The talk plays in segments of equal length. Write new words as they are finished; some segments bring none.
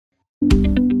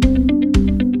BRICKWORLD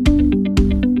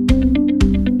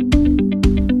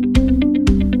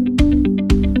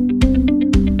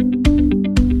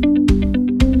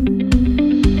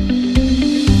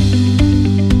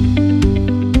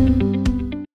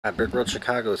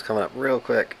Chicago is coming up real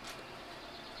quick.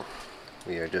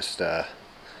 We are just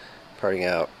parting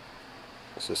out.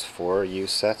 This is 4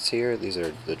 used sets here. These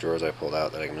are the drawers I pulled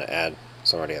out that I'm going to add.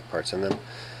 Some already have parts in them,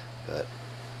 but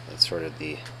I sorted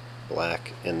the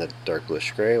black and the dark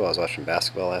bluish gray while I was watching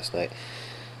basketball last night.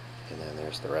 And then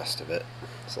there's the rest of it.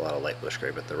 It's a lot of light bluish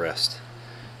gray, but the rest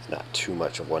is not too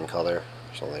much of one color.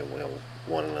 There's only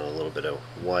one and a little bit of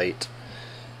white,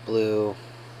 blue.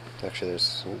 Actually,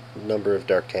 there's a number of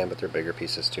dark tan, but they're bigger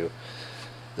pieces too.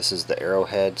 This is the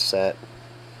Arrowhead set.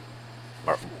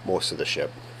 Most of the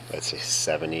ship. I'd say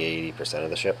 70–80% of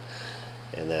the ship.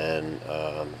 And then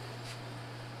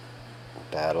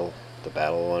the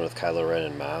battle one with Kylo Ren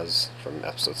and Maz from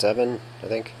episode 7, I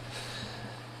think.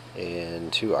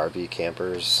 And 2 RV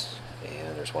campers.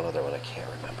 And there's one other one, I can't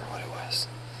remember what it was.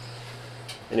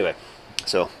 Anyway,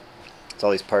 so it's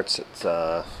all these parts. It's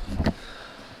I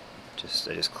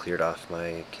just cleared off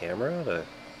my camera to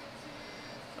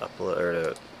upload or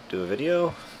to do a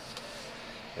video,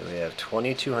 and we have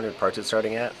 2,200 parts it's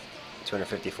starting at,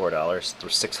 $254.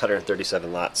 There's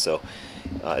 637 lots, so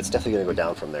it's definitely going to go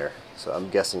down from there. So I'm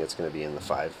guessing it's going to be in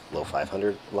the low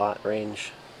 500 lot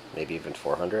range, maybe even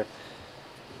 400.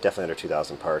 Definitely under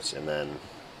 2,000 parts, and then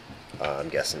I'm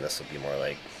guessing this will be more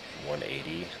like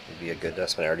 180 would be a good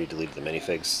estimate. I already deleted the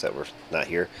minifigs that were not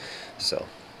here, so.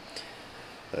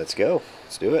 Let's go.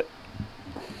 Let's do it.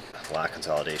 Lot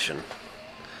consolidation.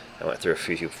 I went through a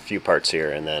few parts here,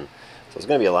 and then so it's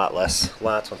going to be a lot less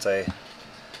lots once I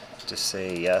just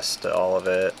say yes to all of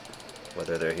it.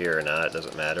 Whether they're here or not, it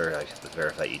doesn't matter. I have to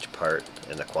verify each part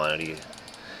and the quantity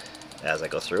as I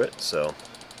go through it. So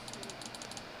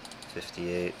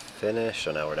 58 finish.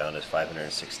 So now we're down to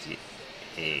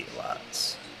 568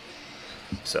 lots.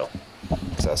 So I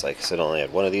was like, I said, I only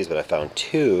had one of these, but I found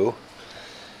 2.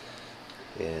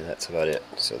 And that's about it.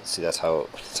 So see, that's how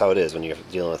it is when you're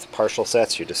dealing with partial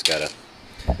sets. You just gotta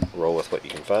roll with what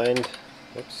you can find.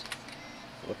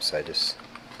 Whoops, I just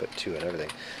put 2 in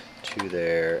everything. 2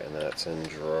 there, and that's in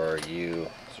drawer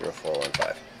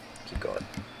U0415. Keep going.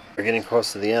 We're getting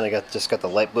close to the end. Just got the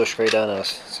light bluish gray done. I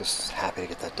was just happy to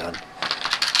get that done.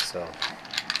 So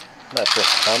I'm not sure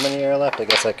how many are left. I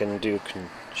guess I can do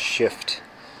shift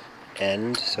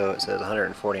end. So it says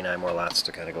 149 more lots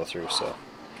to kind of go through. So.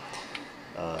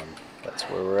 That's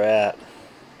where we're at,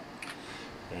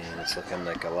 and it's looking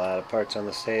like a lot of parts on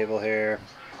this table here.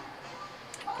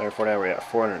 149, we're at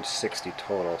 460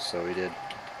 total, so we did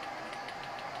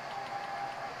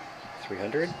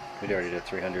 300? We already did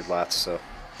 300 lots, so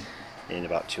in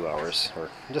about 2 hours, or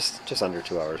just under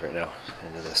 2 hours right now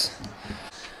into this.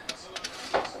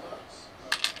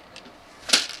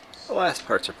 The last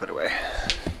parts are put away.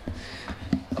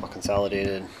 All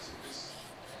consolidated.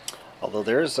 Although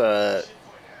there's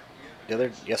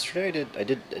yesterday I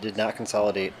did not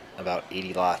consolidate about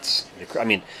 80 lots. I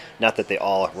mean, not that they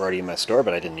all were already in my store,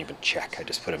 but I didn't even check. I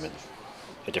just put them in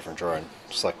a different drawer and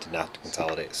selected not to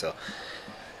consolidate. So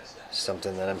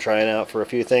something that I'm trying out for a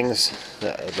few things,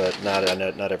 but not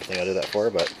everything I do that for.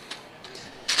 But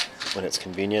when it's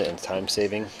convenient and time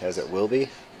saving, as it will be,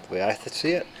 the way I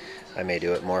see it, I may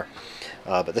do it more.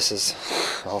 But this is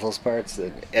all those parts.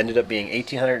 It ended up being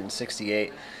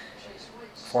 1,868.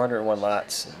 401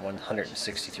 lots and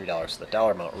 $163. So the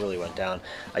dollar amount really went down.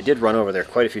 I did run over there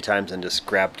quite a few times and just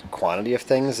grabbed quantity of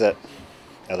things that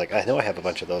I was like, I know I have a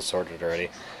bunch of those sorted already,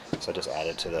 so I just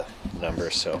added to the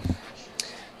numbers. So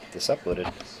get this uploaded.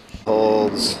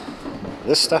 Holds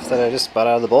this stuff that I just bought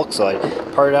out of the bulk. So I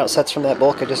parted out sets from that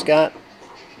bulk I just got.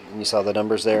 And you saw the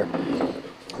numbers there.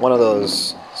 One of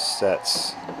those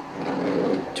sets,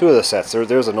 2 of the sets.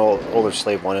 There's an older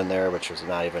slave one in there, which was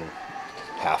not even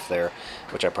half there,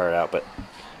 which I parted out, but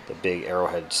the big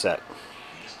Arrowhead set,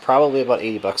 probably about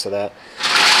 80 bucks of that.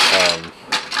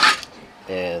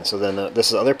 And so then this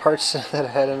is other parts that I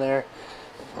had in there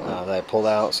that I pulled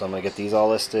out, so I'm gonna get these all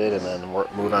listed and then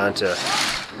move on to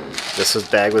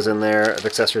bag was in there of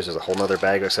accessories. There's a whole nother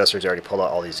bag of accessories. I already pulled out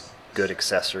all these good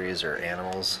accessories or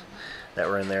animals that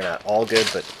were in there. Not all good,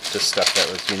 but just stuff that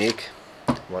was unique.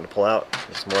 I want to pull out.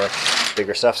 There's more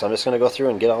bigger stuff, so I'm just gonna go through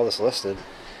and get all this listed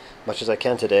much as I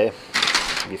can today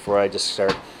before I just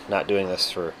start not doing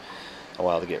this for a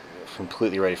while to get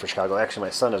completely ready for Chicago. Actually, my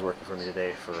son is working for me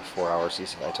today for 4 hours.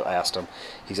 I asked him,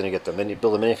 he's going to get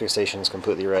build the minifig stations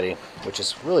completely ready, which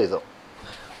is really the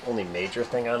only major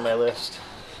thing on my list.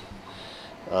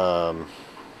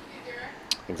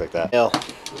 Things like that.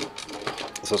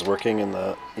 This was working in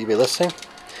the eBay listing,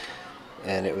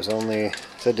 and it was only,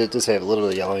 so it did say a little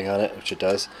bit of yellowing on it, which it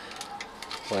does.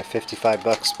 Only 55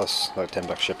 bucks plus about 10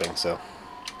 bucks shipping, so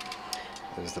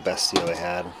it was the best deal they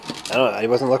had. I don't know, I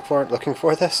wasn't looking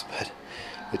for this, but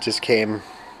it just came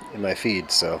in my feed,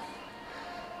 so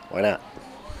why not?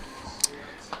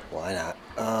 Why not?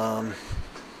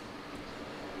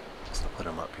 So I'll put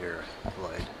them up here.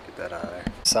 Light, get that out of there.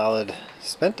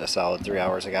 Spent a solid 3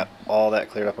 hours. I got all that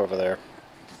cleared up over there.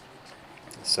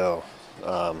 So,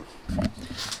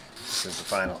 this is the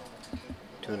final.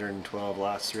 212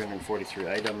 lots, 343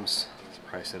 items. Let's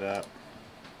price it up.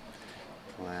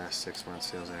 Last 6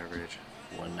 months sales average,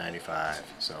 $195.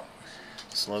 So,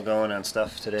 slow going on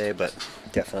stuff today, but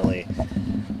definitely,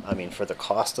 I mean, for the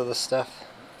cost of the stuff,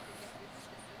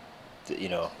 you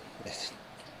know, it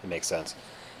makes sense.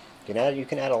 You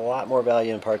can add a lot more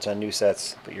value in parts on new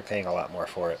sets, but you're paying a lot more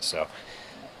for it. So,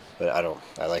 but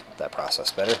I like that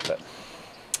process better. But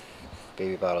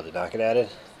baby bottle did not get added.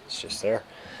 It's just there,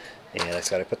 and I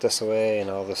just got to put this away and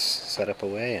all this setup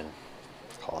away and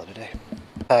call it a day.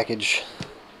 Package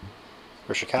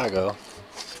for Chicago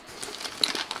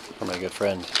for my good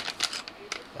friend.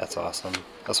 That's awesome.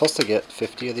 I was supposed to get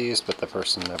 50 of these, but the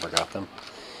person never got them.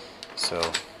 So,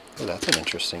 oh, that's an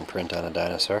interesting print on a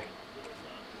dinosaur.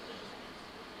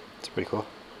 It's pretty cool.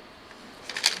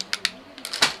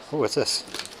 Oh, what's this?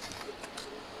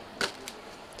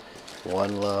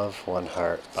 One Love, One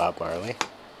Heart, Bob Marley.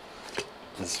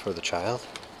 This is for the child.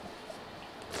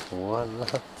 One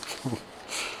love,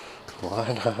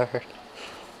 one heart.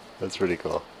 That's pretty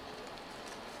cool.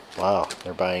 Wow,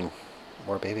 they're buying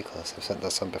more baby clothes. I've sent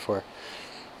this some before.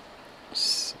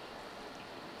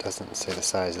 Doesn't say the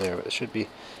size there, but it should be.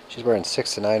 She's wearing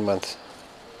 6 to 9 months.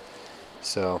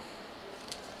 So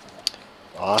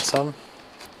awesome.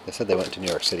 They said they went to New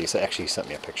York City. So actually, he sent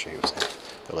me a picture. He was at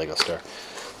the Lego store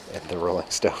and the Rolling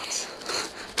Stones.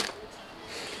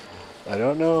 I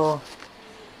don't know.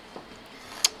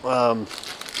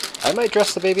 I might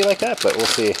dress the baby like that, but we'll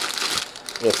see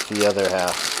if the other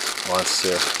half wants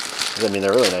to. I mean,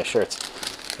 they're really nice shirts.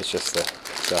 It's just the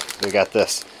stuff. We got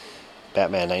this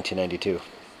Batman 1992.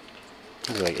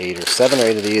 There's like 7 or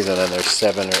 8 of these, and then there's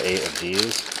 7 or 8 of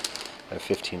these. I have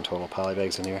 15 total poly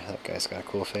bags in here. That guy's got a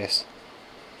cool face.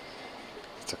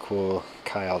 It's a cool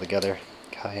Kai altogether.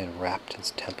 Kai and Wrapped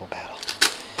his Temple Battle.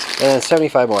 And then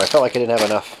 75 more. I felt like I didn't have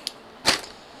enough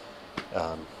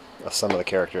of some of the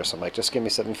characters, so I'm like, just give me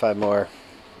 75 more,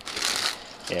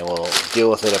 and we'll deal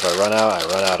with it. If I run out, I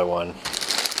run out of one.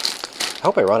 I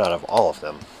hope I run out of all of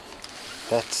them.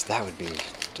 That would be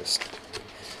just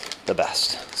the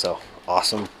best. So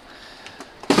awesome.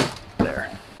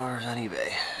 There. Ours on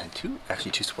eBay. And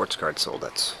actually two sports cards sold.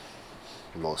 That's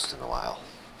most in a while.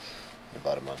 In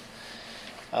about a month.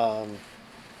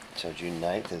 So June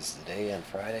 9th is the day on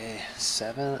Friday.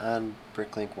 7 on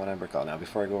Bricklink, 1 on BRICKWORLD. Now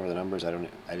before I go over the numbers, I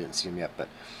didn't see them yet, but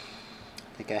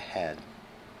I think I had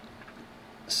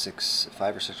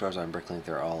 5 or 6 hours on Bricklink.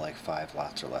 They're all like 5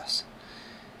 lots or less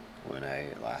when I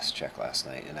last checked last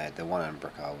night, and the one on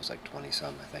BRICKWORLD was like 20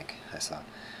 some. I think I saw it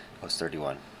was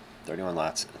 31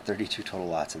 lots, 32 total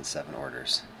lots and 7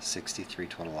 orders, 63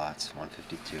 total lots,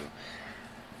 152.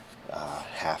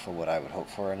 Half of what I would hope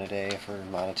for in a day for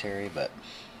monetary, but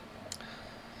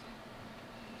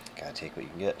gotta take what you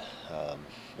can get.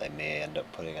 I may end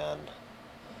up putting on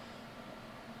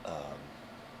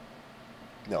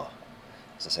no,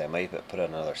 as I say, I might put on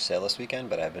another sale this weekend,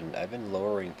 but I've been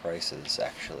lowering prices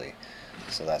actually,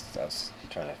 so I was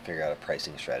trying to figure out a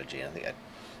pricing strategy, and I think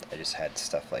I just had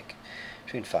stuff like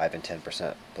between 5 and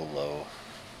 10% below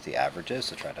the averages,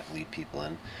 so trying to lead people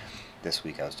in. This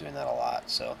week I was doing that a lot,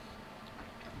 so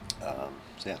yeah,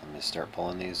 I'm gonna start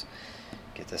pulling these,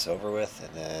 get this over with,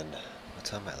 and then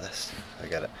what's on my list? I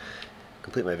gotta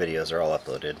complete my videos. They're all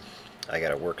uploaded. I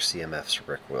gotta work CMFs for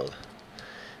BRICKWORLD,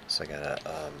 so I gotta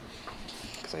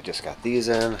because I just got these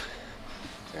in. I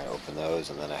gotta open those,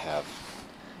 and then I have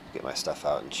to get my stuff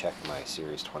out and check my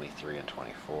series 23 and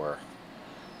 24.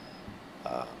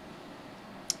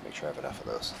 Make sure I have enough of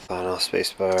those. Final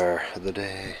spacebar of the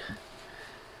day.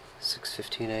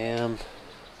 6:15 a.m.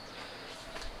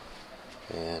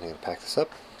 And I'm gonna pack this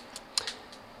up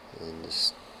and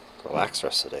just relax the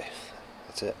rest of the day.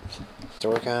 That's it. To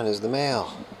work on is the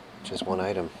mail, just 1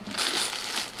 item.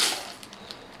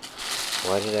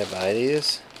 Why did I buy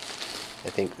these? I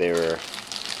think they were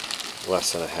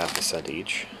less than a half a cent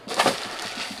each. I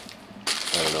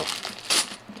don't know.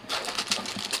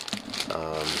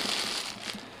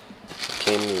 I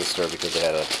came to the store because they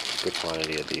had a good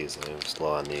quantity of these and it was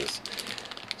low on these.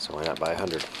 So why not buy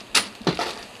 100?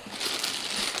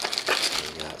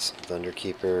 So we got some Thunder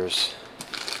Keepers.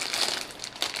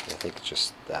 I think it's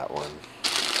just that one.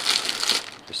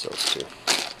 Just those two.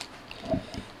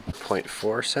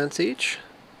 0.4 cents each.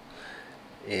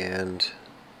 And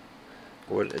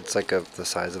what, it's like the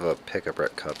size of a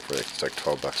pick-a-brick cup. It's like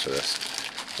 12 bucks for this.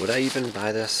 Would I even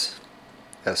buy this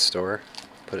at a store?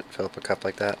 Fill up a cup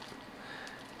like that?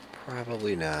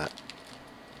 Probably not.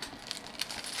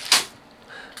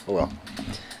 Oh well.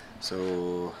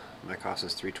 So my cost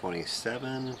is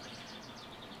 $3.27.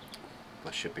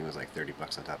 Plus shipping was like 30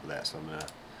 bucks on top of that. So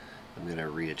I'm gonna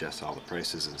readjust all the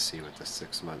prices and see what the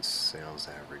 6 months sales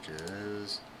average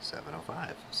is.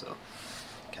 $7.05. So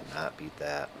cannot beat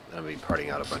that. I'm gonna be parting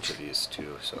out a bunch of these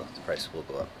too, so the price will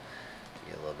go up.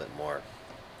 Get a little bit more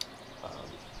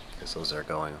because those are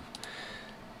going.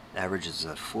 Average is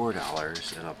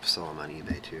 $4, and I'll sell them on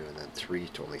eBay too, and then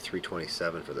only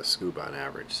 $3.27 for the scuba on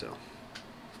average. So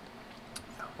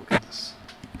yeah, we'll get this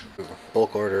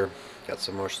bulk order. Got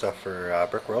some more stuff for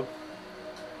BRICKWORLD.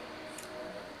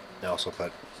 I also put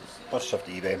a bunch of stuff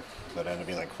to eBay, but it ended up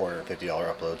being like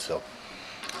 $450 upload, so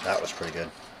that was pretty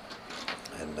good.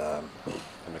 And I'm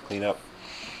gonna clean up.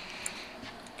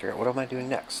 Figure out what am I doing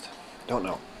next. Don't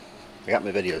know. I got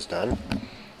my videos done.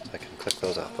 I can click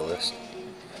those off the list.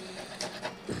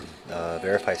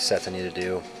 Verify sets I need to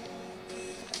do.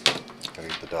 Gotta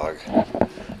get the dog.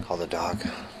 Call the dog,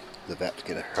 the vet, to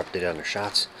get her updated on her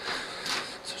shots.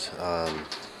 I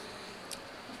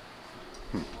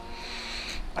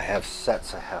have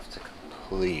sets I have to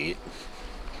complete.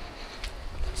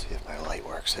 Let's see if my light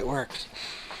works. It works.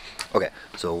 Okay,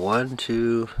 so 1,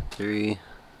 2, 3,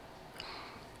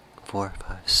 4,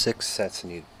 5, 6 sets. I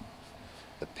need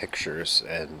the pictures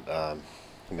and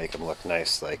make them look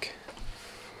nice, like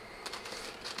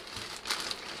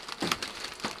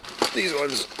these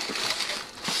ones,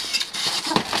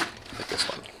 like this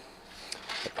one.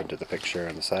 I printed the picture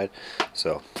on the side,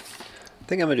 so I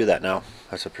think I'm gonna do that now.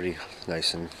 That's a pretty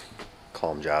nice and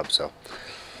calm job. So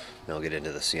then I'll get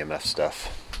into the CMF stuff,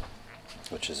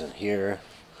 which is in here.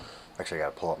 Actually, I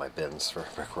gotta pull out my bins for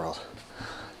BRICKWORLD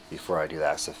before I do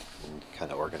that, so and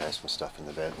kind of organize some stuff in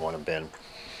the bin, one bin.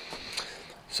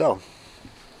 So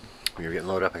when you're getting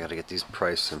loaded up, I gotta get these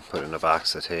priced and put in a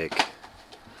box to take.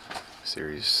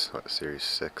 Series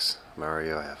 6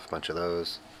 Mario, I have a bunch of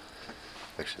those.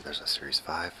 Actually, there's a Series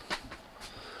 5.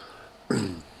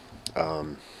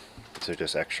 These are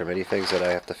just extra minifigs that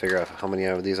I have to figure out how many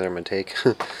of these I'm going to take,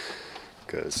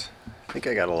 because I think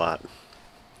I got a lot,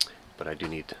 but I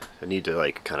need to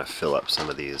like kind of fill up some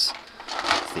of these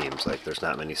themes. Like there's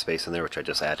not many space in there, which I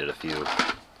just added a few,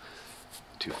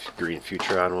 2 green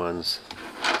Futuron ones,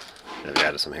 and I've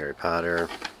added some Harry Potter.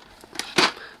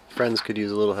 Friends could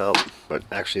use a little help, but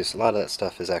actually a lot of that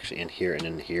stuff is actually in here and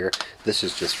in here. This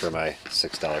is just for my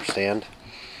 $6 stand,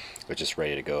 which is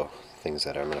ready to go, things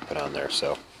that I'm going to put on there.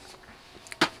 So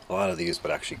a lot of these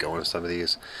would actually go into some of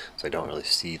these, so I don't really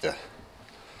see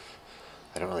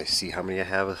how many I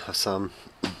have of some,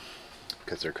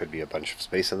 because there could be a bunch of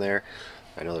space in there.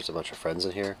 I know there's a bunch of friends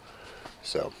in here,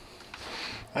 so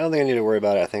I don't think I need to worry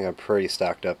about it. I think I'm pretty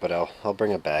stocked up, but I'll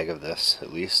bring a bag of this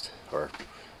at least, or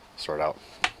sort out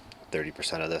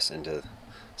 30% of this into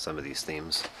some of these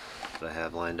themes that I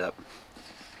have lined up.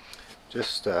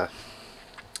 Just have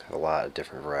a lot of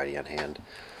different variety on hand.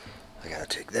 I gotta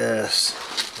take this,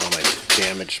 all my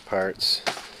damaged parts.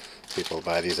 People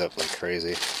buy these up like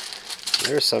crazy.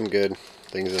 There's some good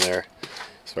things in there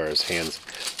as far as hands.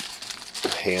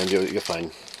 You'll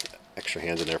find extra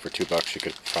hands in there for $2. You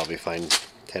could probably find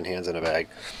 10 hands in a bag.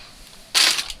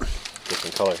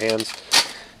 Different color hands.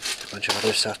 A bunch of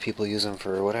other stuff, people use them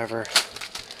for whatever.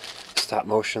 Stop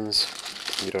motions.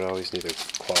 You don't always need the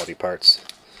quality parts.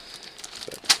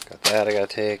 But got that I gotta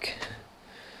take.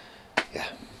 Yeah,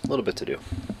 a little bit to do.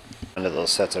 Under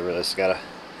those sets, I realized got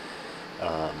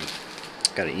an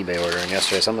eBay order in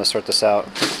yesterday, so I'm gonna sort this out.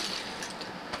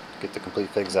 Get the complete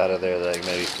figs out of there that I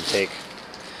maybe can take.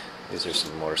 These are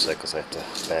some motorcycles I have to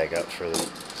bag up for the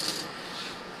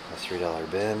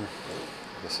 $3 bin.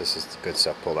 This is the good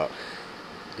stuff pulled out.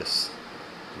 This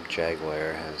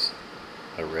Jaguar has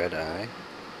a red eye,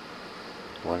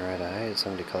 one red eye. Did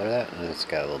somebody color that? And it's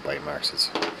got little bite marks. It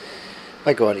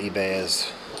might go on eBay as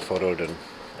photoed and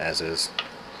as is.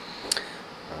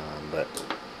 But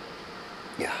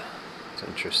yeah, it's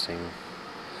interesting.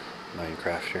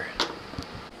 Minecrafter.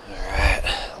 Alright,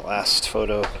 last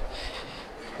photo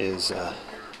is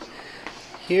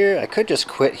here. I could just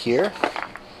quit here,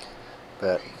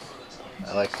 but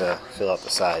I like to fill out the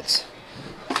sides.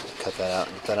 Cut that out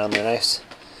and put that on there nice.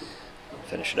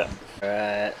 Finish it up.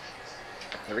 Alright,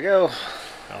 there we go.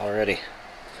 All ready.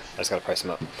 I just gotta price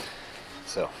them up.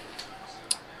 So,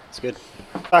 it's good.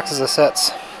 Boxes of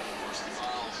sets.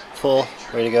 full,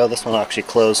 ready to go. This one will actually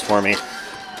close for me.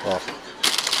 Well,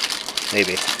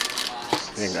 maybe.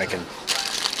 I can.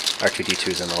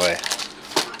 R2D2's in the way.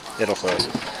 It'll close.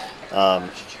 And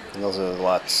those are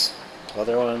lots of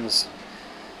other ones.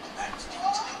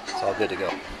 It's all good to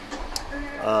go.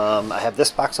 I have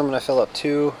this box I'm going to fill up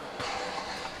too,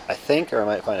 I think, or I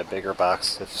might find a bigger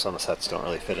box if some of the sets don't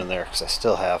really fit in there, because I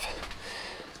still have,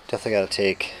 definitely got to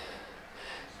take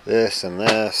this and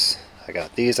this. I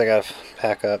got these I got to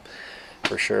pack up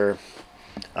for sure.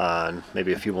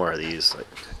 Maybe a few more of these, like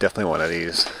definitely one of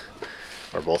these,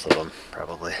 or both of them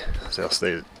probably. So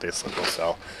they will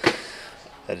sell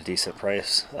at a decent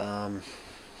price. Oh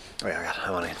yeah,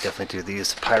 I want to definitely do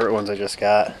these pirate ones I just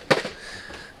got.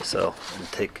 So I'm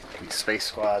gonna take these space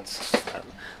squads. A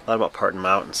lot about parting them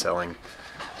out and selling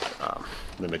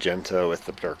the magenta with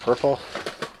the dark purple,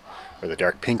 or the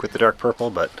dark pink with the dark purple.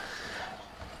 But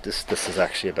this is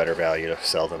actually a better value to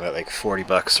sell them at like 40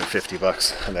 bucks or 50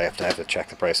 bucks, and I have to check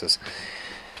the prices.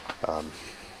 But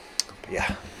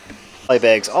yeah, poly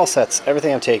bags, all sets,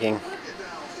 everything I'm taking,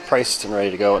 priced and ready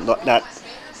to go.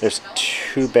 There's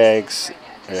 2 bags,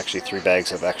 or actually 3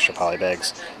 bags of extra poly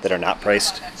bags that are not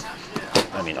priced.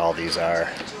 I mean, all these are,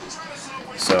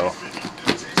 so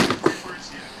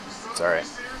it's all right.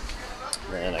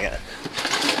 And I gotta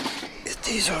get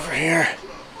these over here.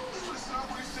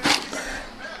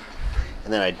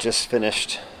 And then I just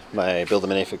finished my build a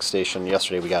minifig station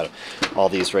yesterday. We got all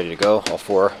these ready to go, all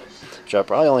 4, which I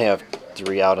probably only have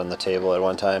 3 out on the table at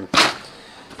one time.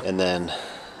 And then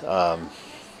I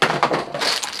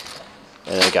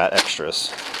got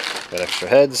extras. Got extra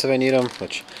heads if I need them,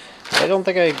 which I don't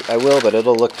think I will, but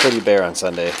it'll look pretty bare on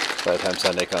Sunday by the time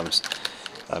Sunday comes.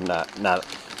 I'm not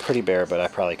pretty bare, but I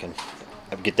probably can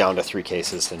get down to 3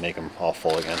 cases and make them all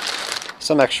full again.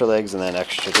 Some extra legs, and then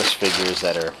extra just figures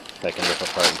that I can rip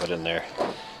apart and put in there.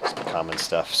 Some common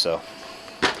stuff. So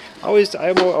I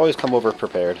always come over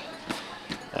prepared.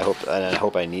 I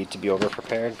hope I need to be over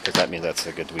prepared, because that means that's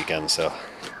a good weekend. So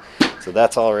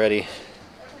that's all ready.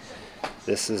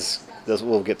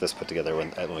 We'll get this put together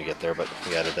when we get there, but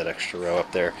we added that extra row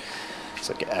up there.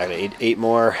 So I added 8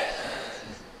 more.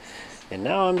 And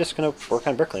now I'm just going to work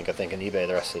on Bricklink, I think, and eBay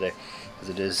the rest of the day, because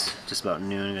it is just about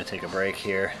noon. I'm going to take a break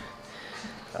here.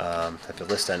 I have to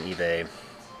list on eBay.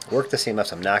 Work the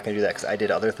CMFs, I'm not going to do that, because I did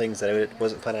other things that I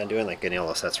wasn't planning on doing, like getting all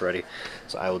the sets ready.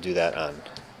 So I will do that on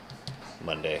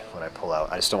Monday when I pull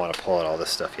out. I just don't want to pull out all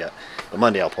this stuff yet. But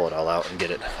Monday I'll pull it all out and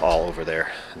get it all over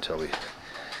there until we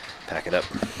pack it up.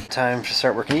 Time to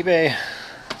start working eBay.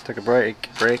 Took a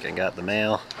break and got the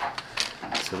mail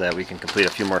so that we can complete a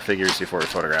few more figures before we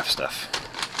photograph stuff.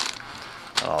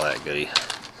 All that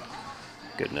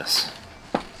goodness.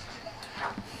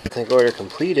 I think order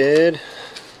completed.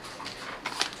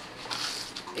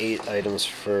 8 items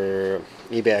for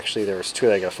eBay. Actually, there was 2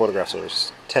 that I got photographs, so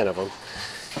there's 10 of them.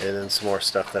 And then some more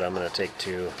stuff that I'm going to take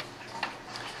to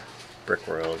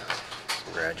BRICKWORLD,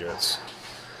 some graduates.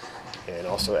 And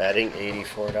also adding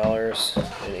 $84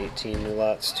 and 18 new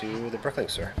lots to the Bricklink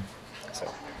store. So,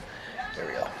 there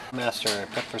we go. Master, I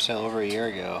put for sale over a year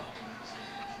ago.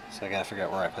 So I gotta figure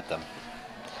out where I put them.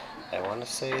 I want to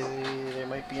say they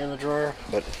might be in the drawer,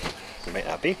 but they might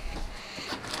not be.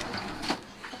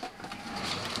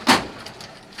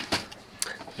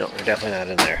 No, they're definitely not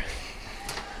in there.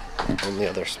 The only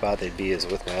other spot they'd be is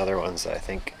with my other ones. I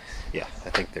think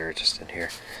they're just in here.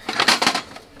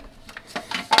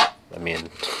 I mean,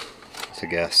 it's a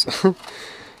guess.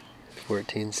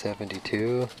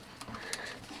 1472.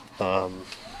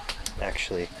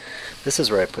 Actually, this is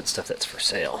where I put stuff that's for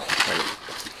sale.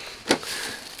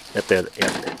 Right there,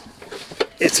 yeah,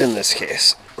 it's in this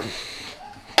case.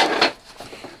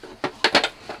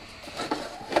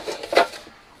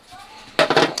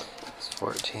 It's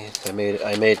 14th.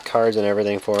 I made cards and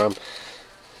everything for them,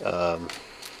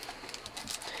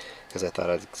 because I thought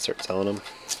I'd start selling them.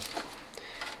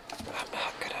 I'm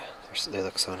not gonna. They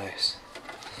look so nice.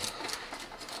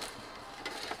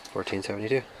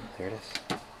 1472. There it is.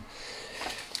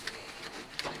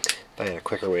 If I had a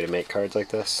quicker way to make cards like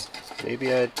this,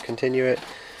 maybe I'd continue it.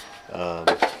 I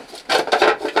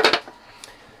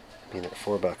mean, they're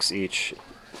 $4 each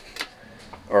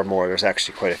or more. There's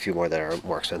actually quite a few more that are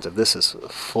more expensive. This is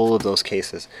full of those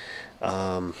cases.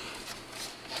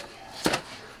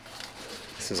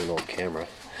 This is an old camera.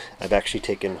 I've actually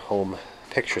taken home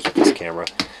pictures with this camera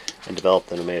and developed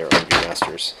them and made our own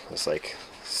remasters. It's like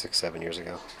 6-7 years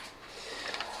ago.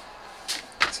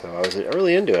 So I was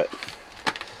really into it.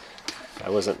 I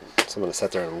wasn't someone that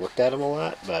sat there and looked at them a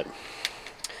lot, but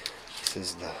this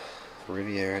is the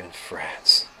Riviera in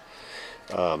France.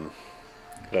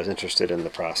 but I was interested in the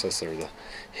process or the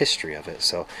history of it.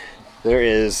 So there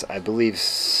is, I believe,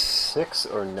 6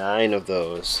 or 9 of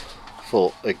those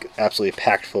full, like absolutely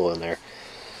packed full in there.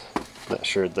 Not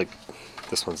sure, like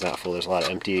this one's not full. There's a lot of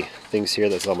empty things here.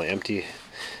 That's all my empty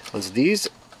ones. These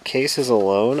cases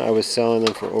alone, I was selling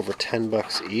them for over 10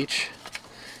 bucks each.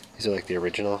 These are like the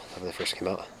original when they first came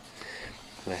out.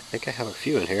 And I think I have a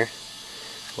few in here.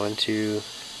 1, 2,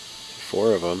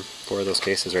 4 of them. 4 of those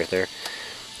cases right there.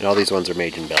 And all these ones are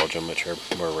made in Belgium, which are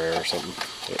more rare or something,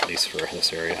 at least for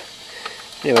this area.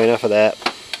 Anyway, enough of that.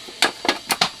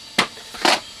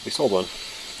 We sold one.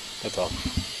 That's all.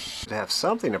 To have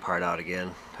something to part out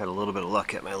again. Had a little bit of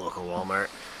luck at my local Walmart.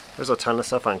 There's a ton of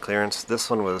stuff on clearance. This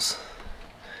one was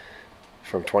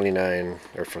from 29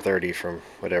 or for 30, from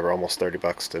whatever, almost 30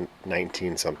 bucks to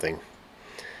 19 something.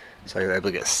 So I was able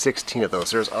to get 16 of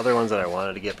those. There's other ones that I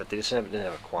wanted to get, but they just didn't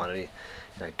have a quantity.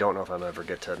 And I don't know if I'm ever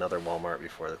get to another Walmart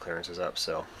before the clearance is up.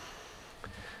 So I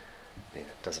mean,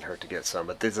 it doesn't hurt to get some.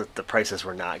 But the prices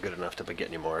were not good enough to get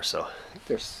any more. So I think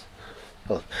there's,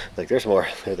 oh, like there's more.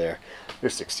 They're there.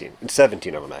 There's 16 and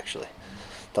 17 of them actually.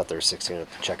 Thought there was 16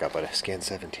 at the checkout, but I scanned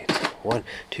 17. So 1,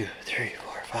 2, 3,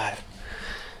 4, 5,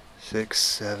 6,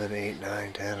 7, 8,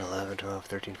 9, 10, 11, 12,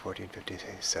 13, 14, 15,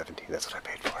 16, 17. That's what I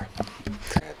paid for.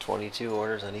 I had 22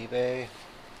 orders on eBay.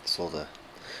 Sold a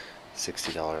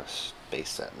 $60 base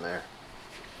set in there.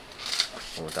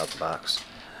 One without the box.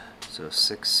 So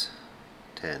 6,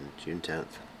 10, June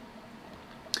 10th.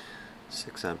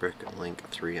 6 on Bricklink,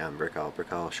 3 on BRICKWORLD.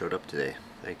 BRICKWORLD showed up today.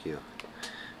 Thank you.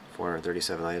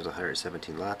 437 items,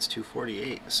 117 lots,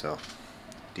 248. So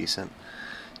decent.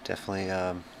 Definitely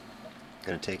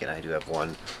gonna take it. I do have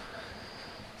one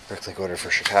Bricklink order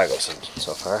for Chicago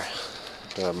so far.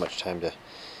 Don't have much time to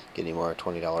get any more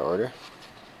 $20 order.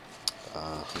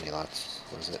 How many lots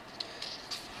was it?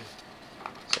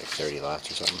 It's like 30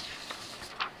 lots or something.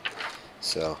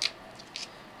 So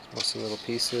mostly little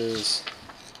pieces.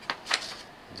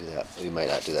 Do that. We might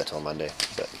not do that till Monday,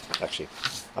 but actually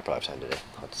I'll probably have time today.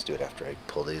 I'll just do it after I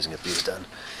pull these and get these done.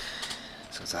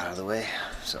 So it's out of the way.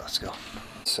 So let's go.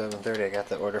 7:30. I got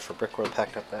the order for BRICKWORLD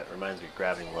packed up. That reminds me of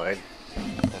grabbing Lloyd.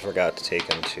 I forgot to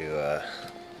take him to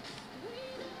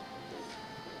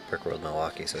BRICKWORLD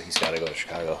Milwaukee, so he's got to go to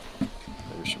Chicago.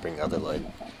 Maybe we should bring the other Lloyd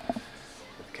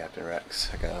with Captain Rex.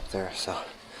 I got up there. So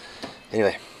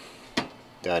anyway,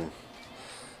 done.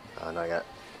 Now I got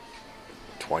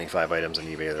 25 items on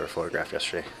eBay that were photographed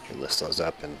yesterday. We list those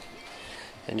up and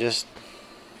just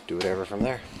do whatever from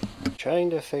there. Trying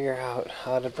to figure out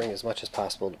how to bring as much as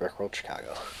possible to BRICKWORLD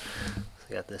Chicago.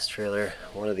 I got this trailer.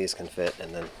 One of these can fit,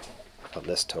 and then on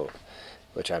this tote,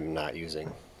 which I'm not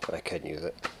using, but I could use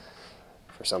it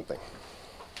for something.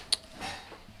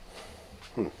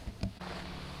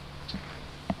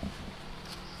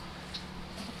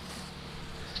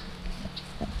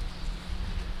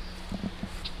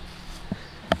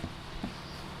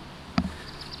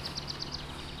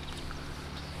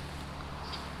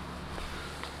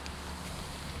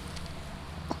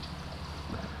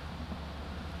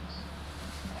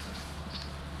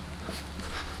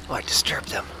 Oh, I disturbed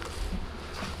them.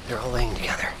 They're all laying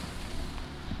together.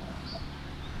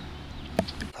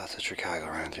 Thoughts of Chicago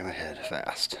running through my head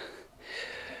fast.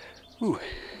 Whew.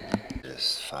 It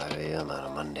is 5 a.m. on a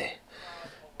Monday.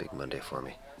 Big Monday for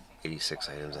me. 86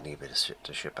 items on eBay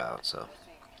to ship out, so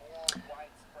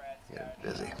getting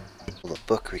busy. The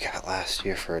book we got last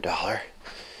year for $1.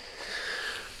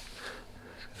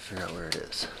 Figure out where it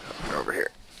is. Oh, over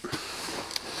here.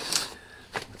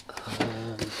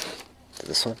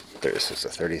 This one? This is a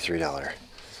 $33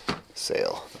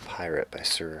 sale. The Pirate by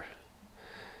Sir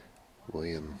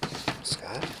William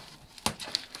Scott?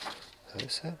 How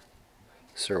is that?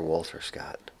 Sir Walter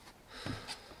Scott.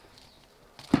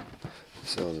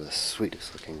 So one of the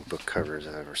sweetest looking book covers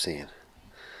I've ever seen.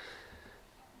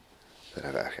 That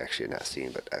I've actually not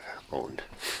seen, but I've owned.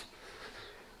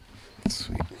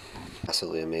 Sweet.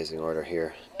 Absolutely amazing order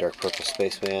here. Dark Purple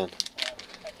Spaceman.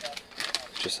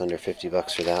 Just under 50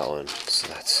 bucks for that one, so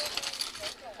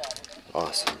that's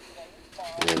awesome.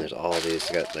 And then there's all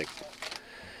these. I got like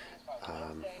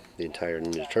the entire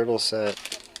Ninja Turtle set.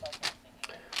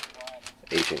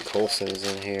 Agent Coulson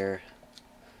is in here.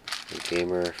 The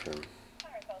Gamer from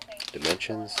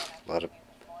Dimensions. A lot of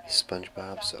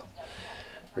SpongeBob. So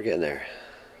we're getting there.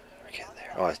 We're getting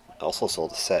there. Oh, I also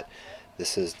sold a set.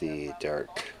 This is the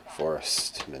Dark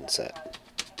Forestman set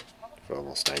for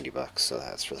almost 90 bucks. So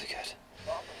that's really good.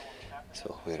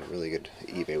 So we had a really good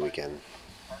eBay weekend.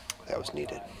 That was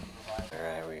needed.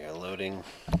 Alright, we are loading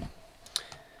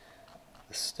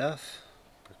the stuff.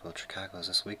 BRICKWORLD Chicago is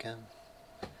this weekend.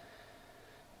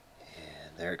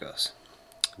 And there it goes.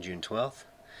 June 12th.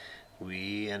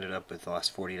 we ended up with the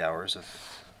last 48 hours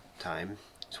of time,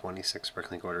 26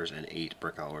 Bricklink orders and 8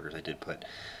 BRICKWORLD orders. I did put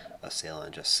a sale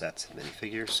on just sets and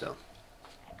minifigures, so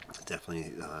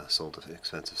definitely sold an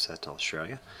expensive set to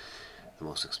Australia. The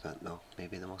most expensive, no,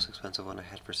 maybe the most expensive one I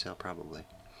had for sale, probably.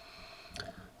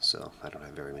 So I don't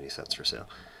have very many sets for sale.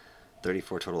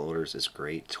 34 total orders is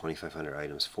great. 2,500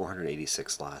 items,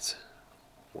 486 lots.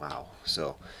 Wow.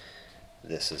 So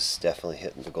this is definitely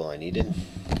hitting the goal I needed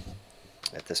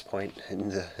at this point in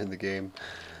the game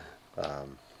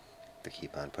to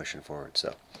keep on pushing forward. So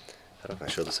I don't know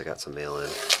if I showed this. I got some mail in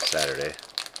Saturday.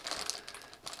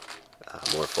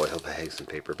 More foil bags and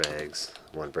paper bags.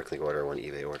 One Bricklink order, one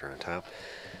eBay order on top.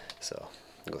 So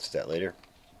I'll go to that later.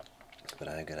 But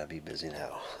I'm gonna be busy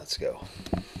now. Let's go.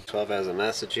 12 has a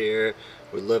message here.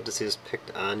 Would love to see this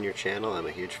picked on your channel. I'm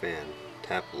a huge fan.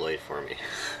 Tap Lloyd for me.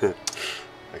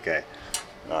 Okay.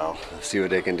 Well, let's see what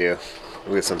they can do.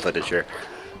 We'll get some footage here.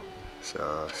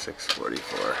 So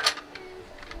 644.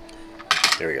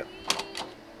 There we go.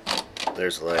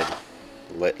 There's Lloyd.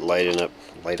 Light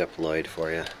up Lloyd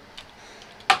for you.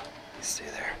 Stay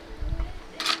there.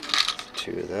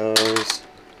 2 of those.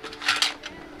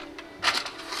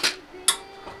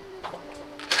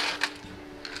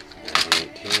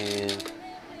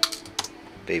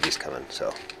 Baby's coming,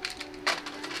 so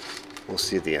we'll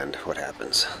see at the end what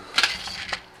happens.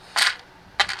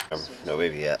 No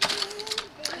baby yet.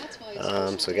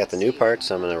 So we got the new parts.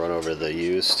 I'm gonna run over the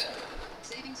used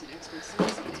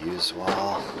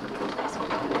wall.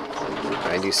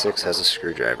 96 has a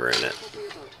screwdriver in it.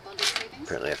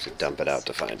 Apparently I have to dump it out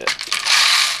to find it.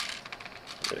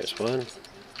 There's one.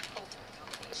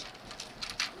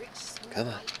 Come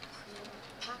on.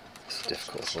 It's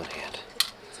difficult with one hand.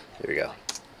 Here we go.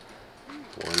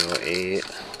 108.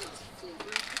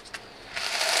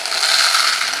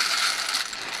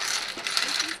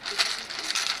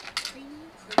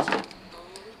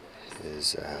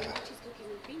 Is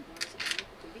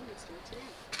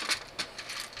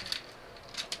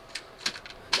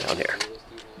down here.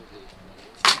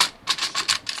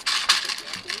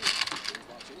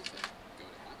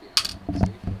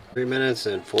 3 minutes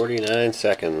and 49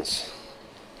 seconds.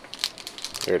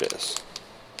 There it is.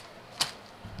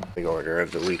 Big order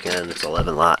of the weekend. It's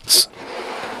 11 lots.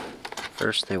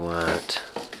 First they want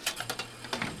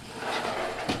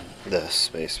this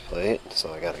space plate,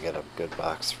 so I gotta get a good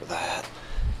box for that.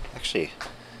 Actually,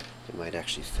 it might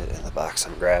actually fit in the box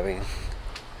I'm grabbing.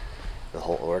 The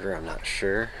whole order, I'm not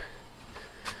sure.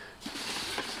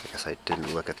 I guess I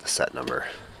didn't look at the set number.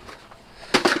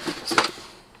 So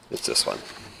it's this one.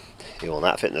 It will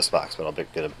not fit in this box, but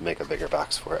I'll make a bigger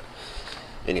box for it.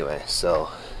 Anyway,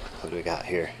 so what do we got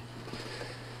here?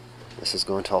 This is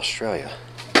going to Australia.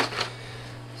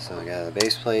 So I got a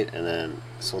base plate and then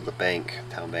sold the bank,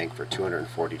 Town Bank, for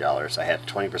 $240. I had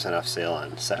 20% off sale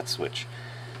on sets, which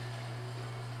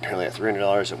apparently at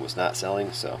 $300 it was not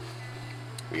selling, so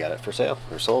we got it for sale,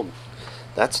 or sold.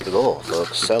 That's the goal,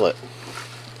 folks. Sell it.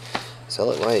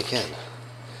 Sell it while you can.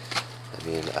 I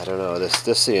mean, I don't know.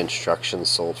 The instructions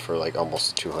sold for like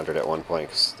almost $200 at one point,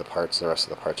 because the rest of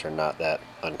the parts are not that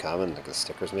uncommon, like the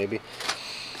stickers maybe.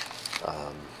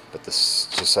 But this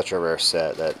is just such a rare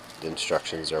set that the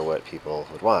instructions are what people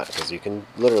would want, because you can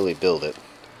literally build it,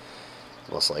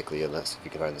 most likely, unless if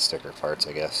you can find the sticker parts,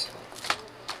 I guess.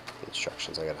 The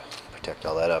instructions, I gotta protect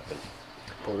all that up and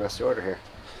pull the rest of the order here.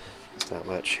 It's not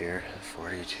much here.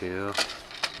 42.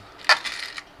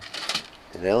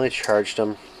 And they only charged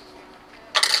them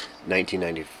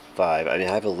 $19.95. I mean,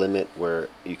 I have a limit where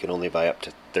you can only buy up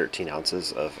to 13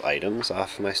 ounces of items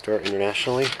off my store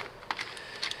internationally.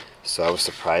 So I was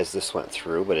surprised this went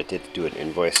through, but it did do an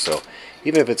invoice. So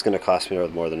even if it's going to cost me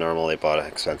more than normal, they bought an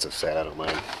expensive set. I don't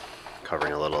mind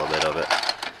covering a little bit of it.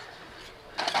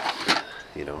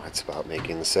 You know, it's about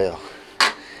making the sale,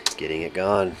 getting it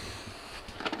gone,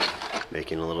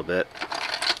 making a little bit,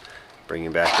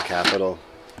 bringing back the capital.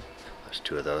 There's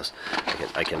 2 of those.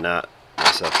 I cannot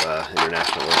mess up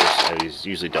international orders. I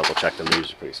usually double check them. They're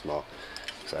usually pretty small,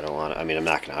 because I don't want to. I mean, I'm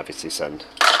not going to obviously send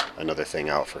another thing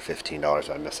out for $15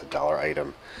 if I miss a $1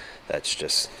 item. That's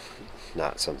just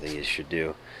not something you should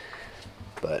do.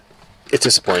 But it's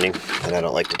disappointing, and I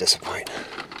don't like to disappoint.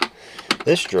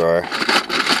 This drawer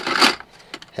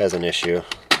has an issue.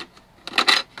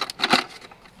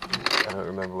 I don't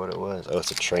remember what it was. Oh,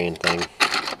 it's a train thing.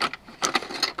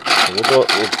 So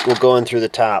we'll go in through the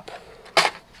top.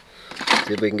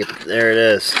 See if we can get. There it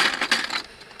is.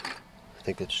 I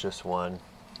think it's just one.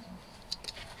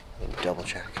 Let me double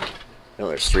check. No,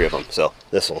 there's 3 of them, so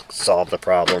this will solve the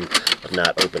problem of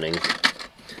not opening.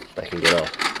 If I can get all.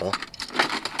 Well,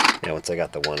 yeah, once I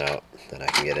got the one out, then I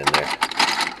can get in there.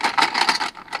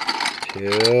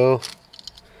 2.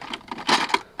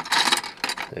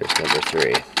 There's number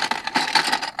 3.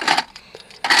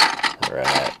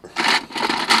 Alright.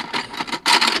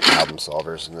 Problem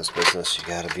solvers in this business. You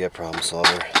gotta be a problem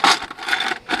solver.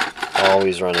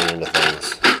 Always running into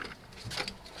things.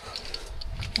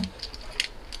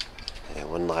 And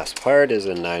one last part is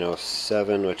a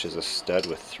 907, which is a stud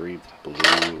with 3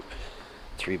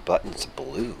 buttons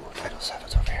blue.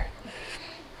 907's over here.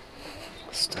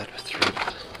 Stud with 3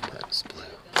 buttons blue.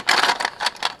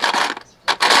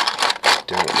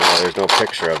 Don't know. There's no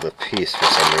picture of the piece for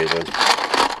some reason.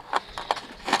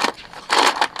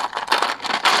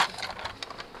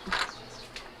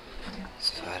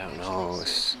 So I don't know.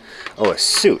 Oh, a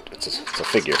suit. It's a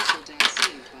figure.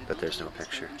 But there's no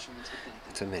picture.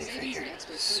 It's a minifigure.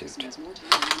 Suit. So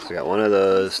we got one of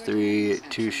those,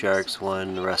 2 sharks,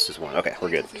 1, the rest is 1. Okay, we're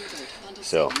good.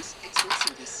 So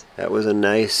that was a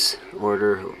nice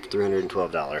order,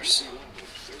 $312.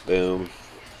 Boom.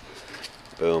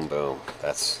 Boom, boom.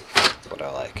 That's what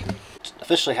I like.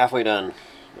 Officially halfway done,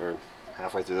 or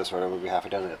halfway through this order. We'll be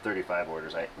halfway done. I got 35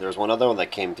 orders. There was one other one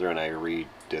that came through and I redid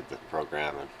the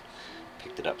program and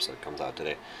picked it up, so it comes out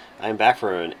today. I'm back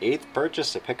for an 8th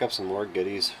purchase to pick up some more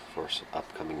goodies for some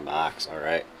upcoming box.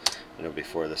 Alright. I know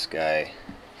before this guy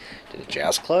did a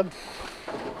jazz club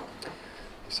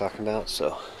he's talking about,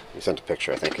 so he sent a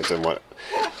picture. I think it's in what,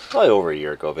 probably over a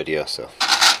year ago video, so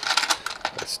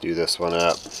let's do this one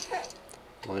up.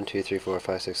 1, 2, 3, 4,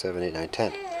 5, 6, 7, 8, 9,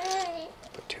 10.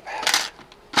 But too bad.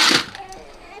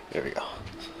 There we go.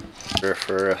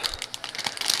 For a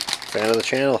fan of the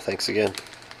channel, thanks again.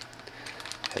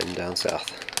 Heading down south.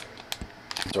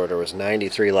 This order was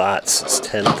 93 lots. It's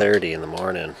 10:30 in the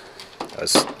morning. I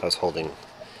was holding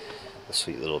the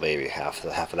sweet little baby, half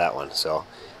of that one. So,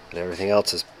 and everything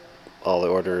else is, all the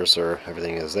orders or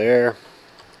everything is there.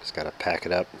 Just gotta pack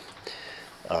it up.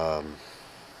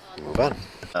 Move on.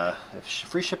 If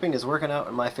free shipping is working out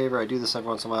in my favor, I do this every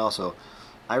once in a while. So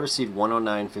I received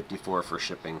 $109.54 for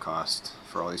shipping cost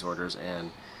for all these orders,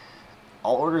 and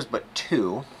all orders but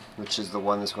 2, which is the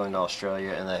one that's going to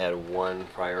Australia, and I had 1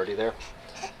 priority there,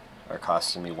 are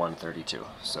costing me $132.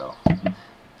 So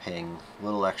paying a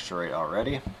little extra rate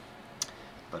already,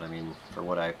 but I mean, for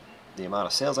what the amount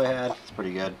of sales I had, it's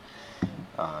pretty good.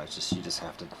 It's just, you just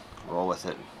have to roll with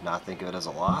it, not think of it as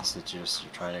a loss. It's just,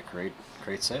 you're trying to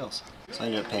create sales. So I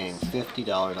ended up paying $50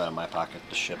 out of my pocket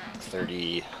to ship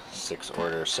 36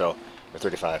 orders, or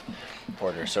 35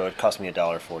 orders. So it cost me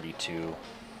 $1.42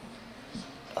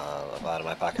 out of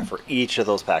my pocket for each of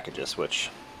those packages, which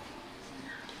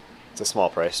it's a small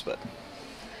price, but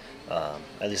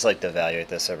I just like to evaluate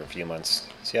this every few months.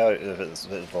 See how if it's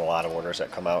a lot of orders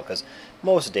that come out, because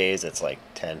most days it's like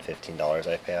 $10, $15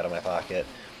 I pay out of my pocket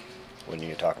when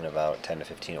you're talking about 10 to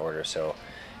 15 orders. So,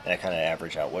 and I kind of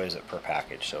average out what is it per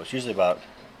package. So it's usually about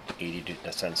 80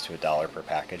 cents to $1 per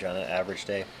package on an average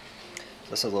day.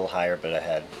 So this is a little higher, but I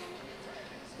had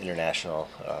international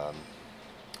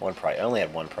I only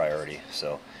had 1 priority,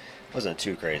 so it wasn't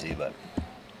too crazy, but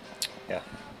yeah,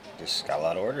 just got a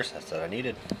lot of orders. That's what I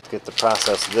needed. Let's get to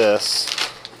process this.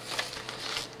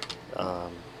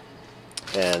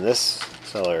 And this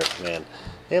seller, man,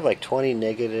 they have like 20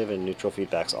 negative and neutral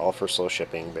feedbacks, all for slow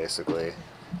shipping, basically.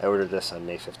 I ordered this on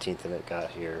May 15th and it got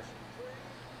here.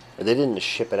 Or they didn't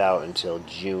ship it out until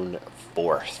June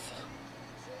 4th.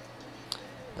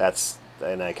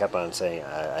 And I kept on saying,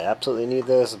 I absolutely need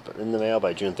this in the mail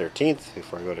by June 13th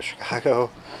before I go to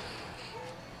Chicago.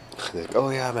 They're like, oh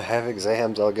yeah, I'm gonna have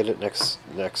exams, I'll get it next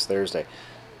Thursday.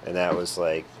 And that was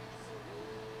like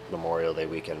Memorial Day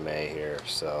weekend, May here,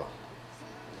 so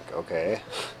like, okay.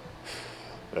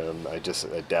 I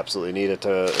absolutely need it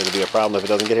it'll be a problem if it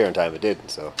doesn't get here in time. It did,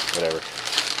 so whatever.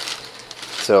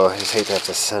 So I just hate to have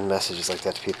to send messages like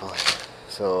that to people.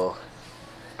 So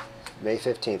May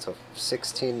 15th, so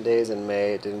 16 days in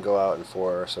May, it didn't go out in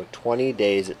 4, so 20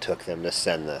 days it took them to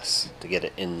send this, to get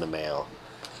it in the mail.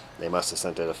 They must have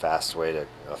sent it a faster way,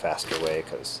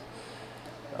 because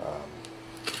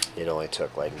it only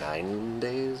took like 9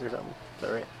 days or something. Is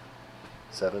that right?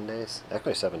 7 days?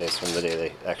 Actually 7 days from the day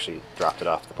they actually dropped it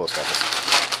off at the post office.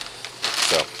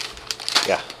 So,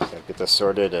 yeah, gotta get this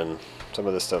sorted, and some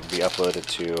of this stuff will be uploaded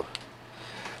to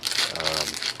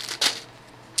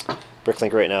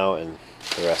Bricklink right now, and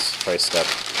the rest price stuff,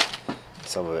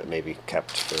 some of it may be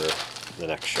kept for the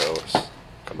next shows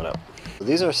coming up. So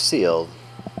these are sealed,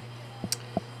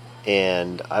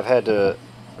 and I've had to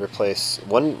replace,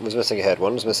 one was missing a head,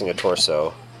 one was missing a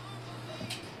torso.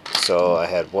 So I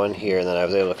had one here, and then I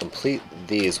was able to complete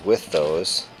these with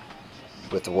those,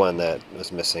 with the one that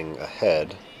was missing a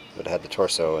head, but it had the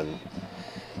torso, and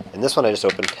this one I just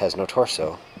opened has no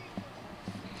torso.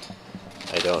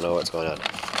 I don't know what's going on.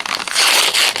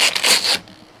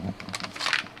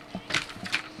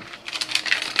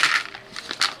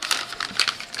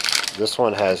 This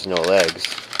one has no legs.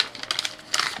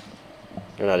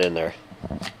 They're not in there.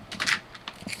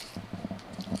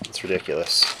 It's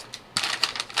ridiculous.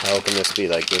 How can this be?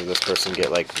 Like, did this person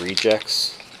get like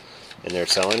rejects and they're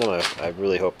selling them? I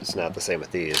really hope it's not the same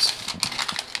with these,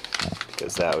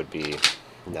 because that would be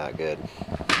not good.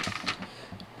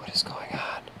 What is going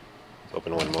on? Let's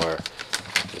open one more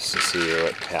just to see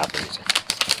what happens.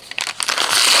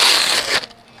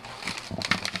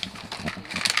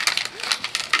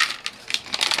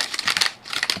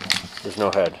 There's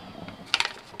no head.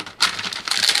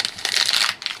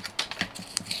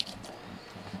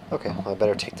 Okay, well, I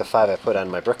better take the 5 I put on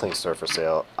my Bricklink store for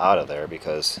sale out of there,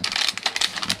 because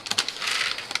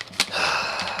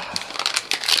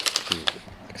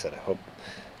like I said,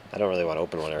 I don't really want to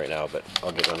open one right now, but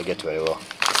when I get to it, I will.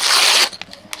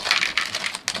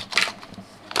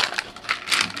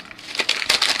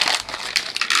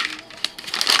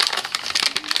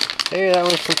 Hey, that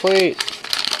one's complete.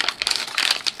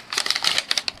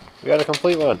 We got a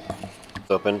complete one.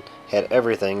 Open, had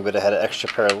everything, but it had an extra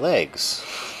pair of legs.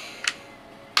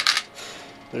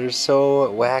 They're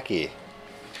so wacky.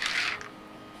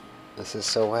 This is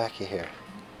so wacky here.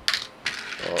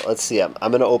 Well, let's see. I'm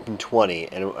gonna open 20,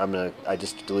 and I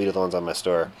just deleted the ones on my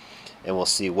store, and we'll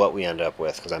see what we end up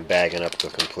with, because I'm bagging up the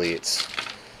completes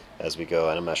as we go,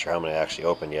 and I'm not sure how many I actually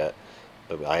opened yet,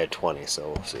 but I had 20,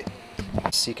 so we'll see.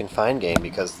 Seek and find game,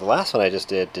 because the last one I just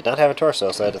did not have a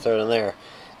torso, so I had to throw it in there,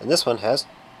 and this one has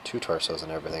 2 torsos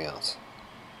and everything else.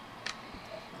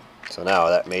 So now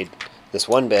that made this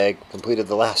one bag completed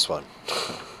the last one.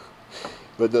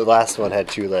 But the last one had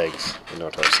 2 legs and no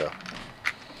torso.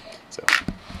 So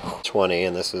 20,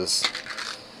 and this is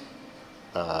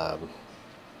I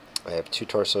have 2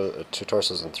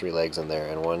 torsos and 3 legs in there,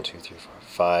 and 1, 2, 3, 4,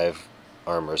 5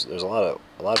 armors. There's a lot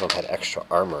of them had extra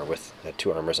armor had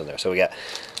 2 armors in there. So we got,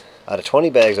 out of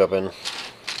 20 bags open,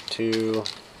 2,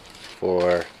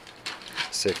 4,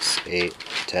 6, 8,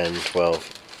 10, 12,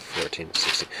 14,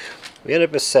 16. We end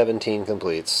up with 17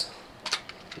 completes.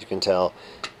 You can tell.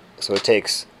 So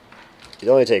it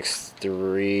only takes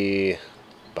 3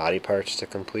 body parts to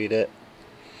complete it.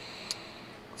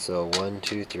 So 1,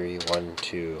 2, 3, 1,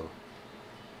 2.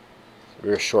 We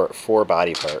were short 4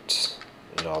 body parts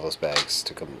in all those bags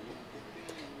to come.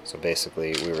 So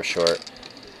basically, we were short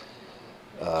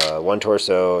 1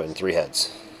 torso and 3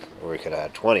 heads. Or we could have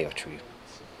had 20, which we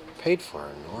paid for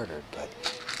and ordered, but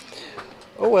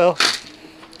oh well.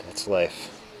 That's life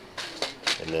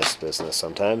in this business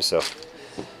sometimes. So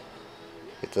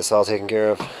get this all taken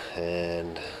care of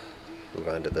and move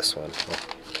on to this one.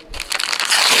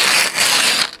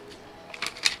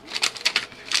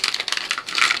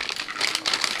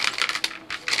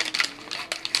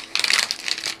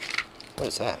 What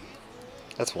is that?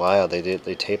 That's wild.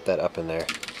 They taped that up in there.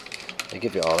 They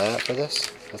give you all that for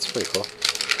this? That's pretty cool.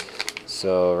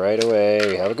 So right away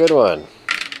we have a good one.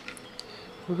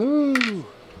 Woohoo!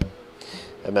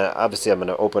 Obviously I'm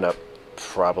gonna open up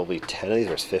probably 10 of these.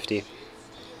 There's 50.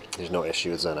 There's no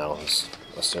issues, and I'll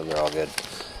assume they're all good.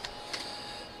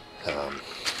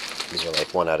 These are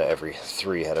like 1 out of every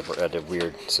 3 had a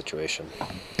weird situation.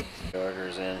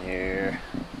 Orders in here.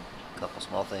 A couple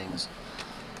small things.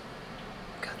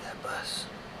 Got that bus.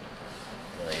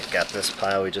 Well, you've got this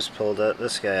pile we just pulled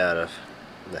this guy out of.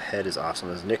 The head is awesome.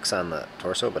 There's nicks on the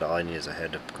torso, but all I need is a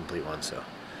head to complete one, so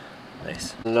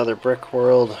nice. Another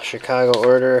BRICKWORLD Chicago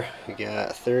order. We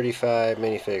got 35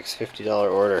 minifigs, $50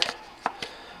 order.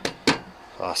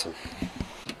 Awesome.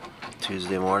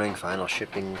 Tuesday morning, final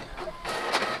shipping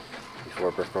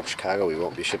before BRICKWORLD Chicago. We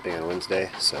won't be shipping on Wednesday,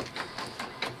 so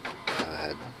I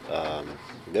had a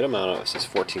good amount of, it says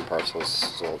 14 parcels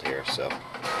sold here, so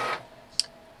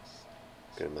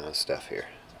good amount of stuff here.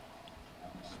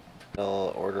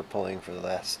 Order pulling for the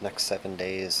next 7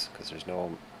 days, because there's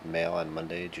no mail on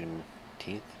Monday, June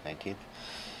 19th.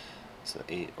 So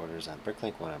 8 orders on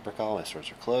Bricklink, 1 on BRICKWORLD. My stores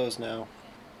are closed now.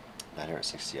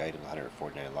 960 items,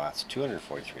 149 lots,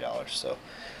 $243. So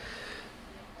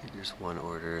here's one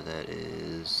order that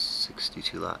is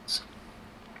 62 lots.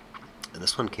 And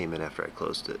this one came in after I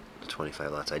closed it, the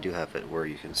 25 lots. I do have it where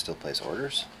you can still place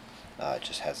orders. It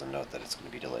just has a note that it's going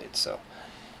to be delayed, so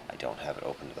I don't have it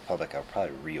open to the public. I'll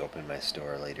probably reopen my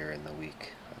store later in the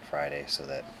week on Friday so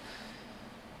that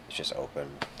it's just open,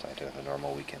 so I do have a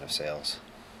normal weekend of sales.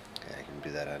 And I can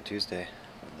do that on Tuesday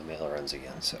when the mail runs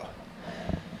again, so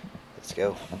let's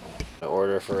go. An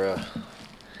order for a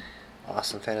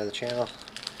awesome fan of the channel.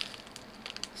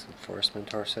 Some Forestman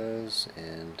torsos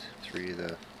and 3 of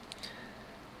the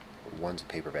one's a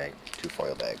paper bag, 2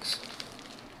 foil bags.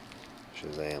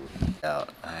 Shazam. Out,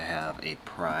 I have a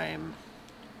prime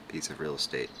piece of real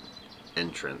estate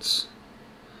entrance.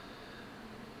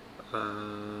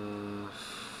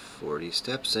 40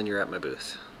 steps and you're at my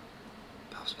booth.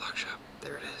 Bob's Block Shop.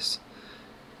 There it is.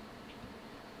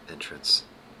 Entrance.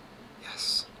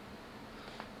 Yes.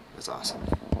 That's awesome.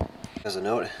 As a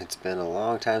note, it's been a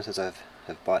long time since I've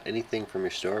bought anything from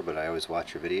your store, but I always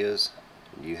watch your videos.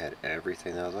 You had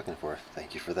everything that I was looking for.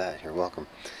 Thank you for that. You're welcome.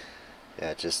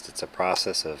 Yeah, it's a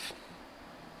process of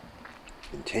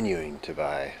continuing to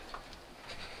buy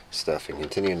stuff and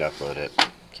continuing to upload it.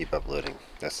 Keep uploading.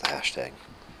 That's the hashtag.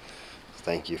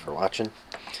 Thank you for watching.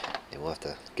 And we'll have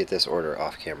to get this order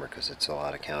off camera because it's a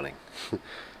lot of counting.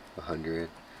 100.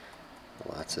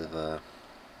 Lots of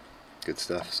good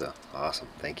stuff. So awesome.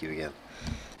 Thank you again.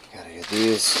 Gotta get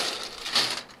these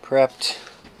prepped.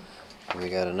 We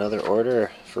got another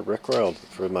order for BRICKWORLD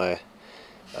for my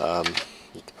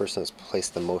the person that's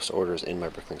placed the most orders in my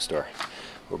Bricklink store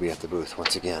will be at the booth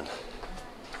once again.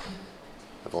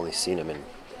 I've only seen them in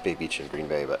Bay Beach and Green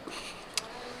Bay, but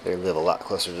they live a lot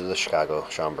closer to the Chicago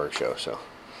Schaumburg show, so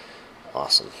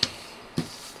awesome.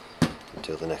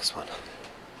 Until the next one.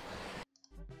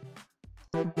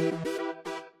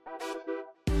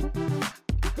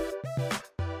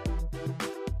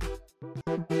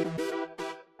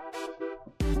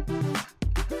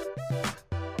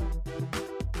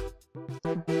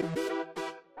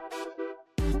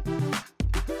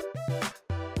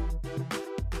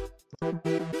 Thank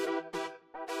you.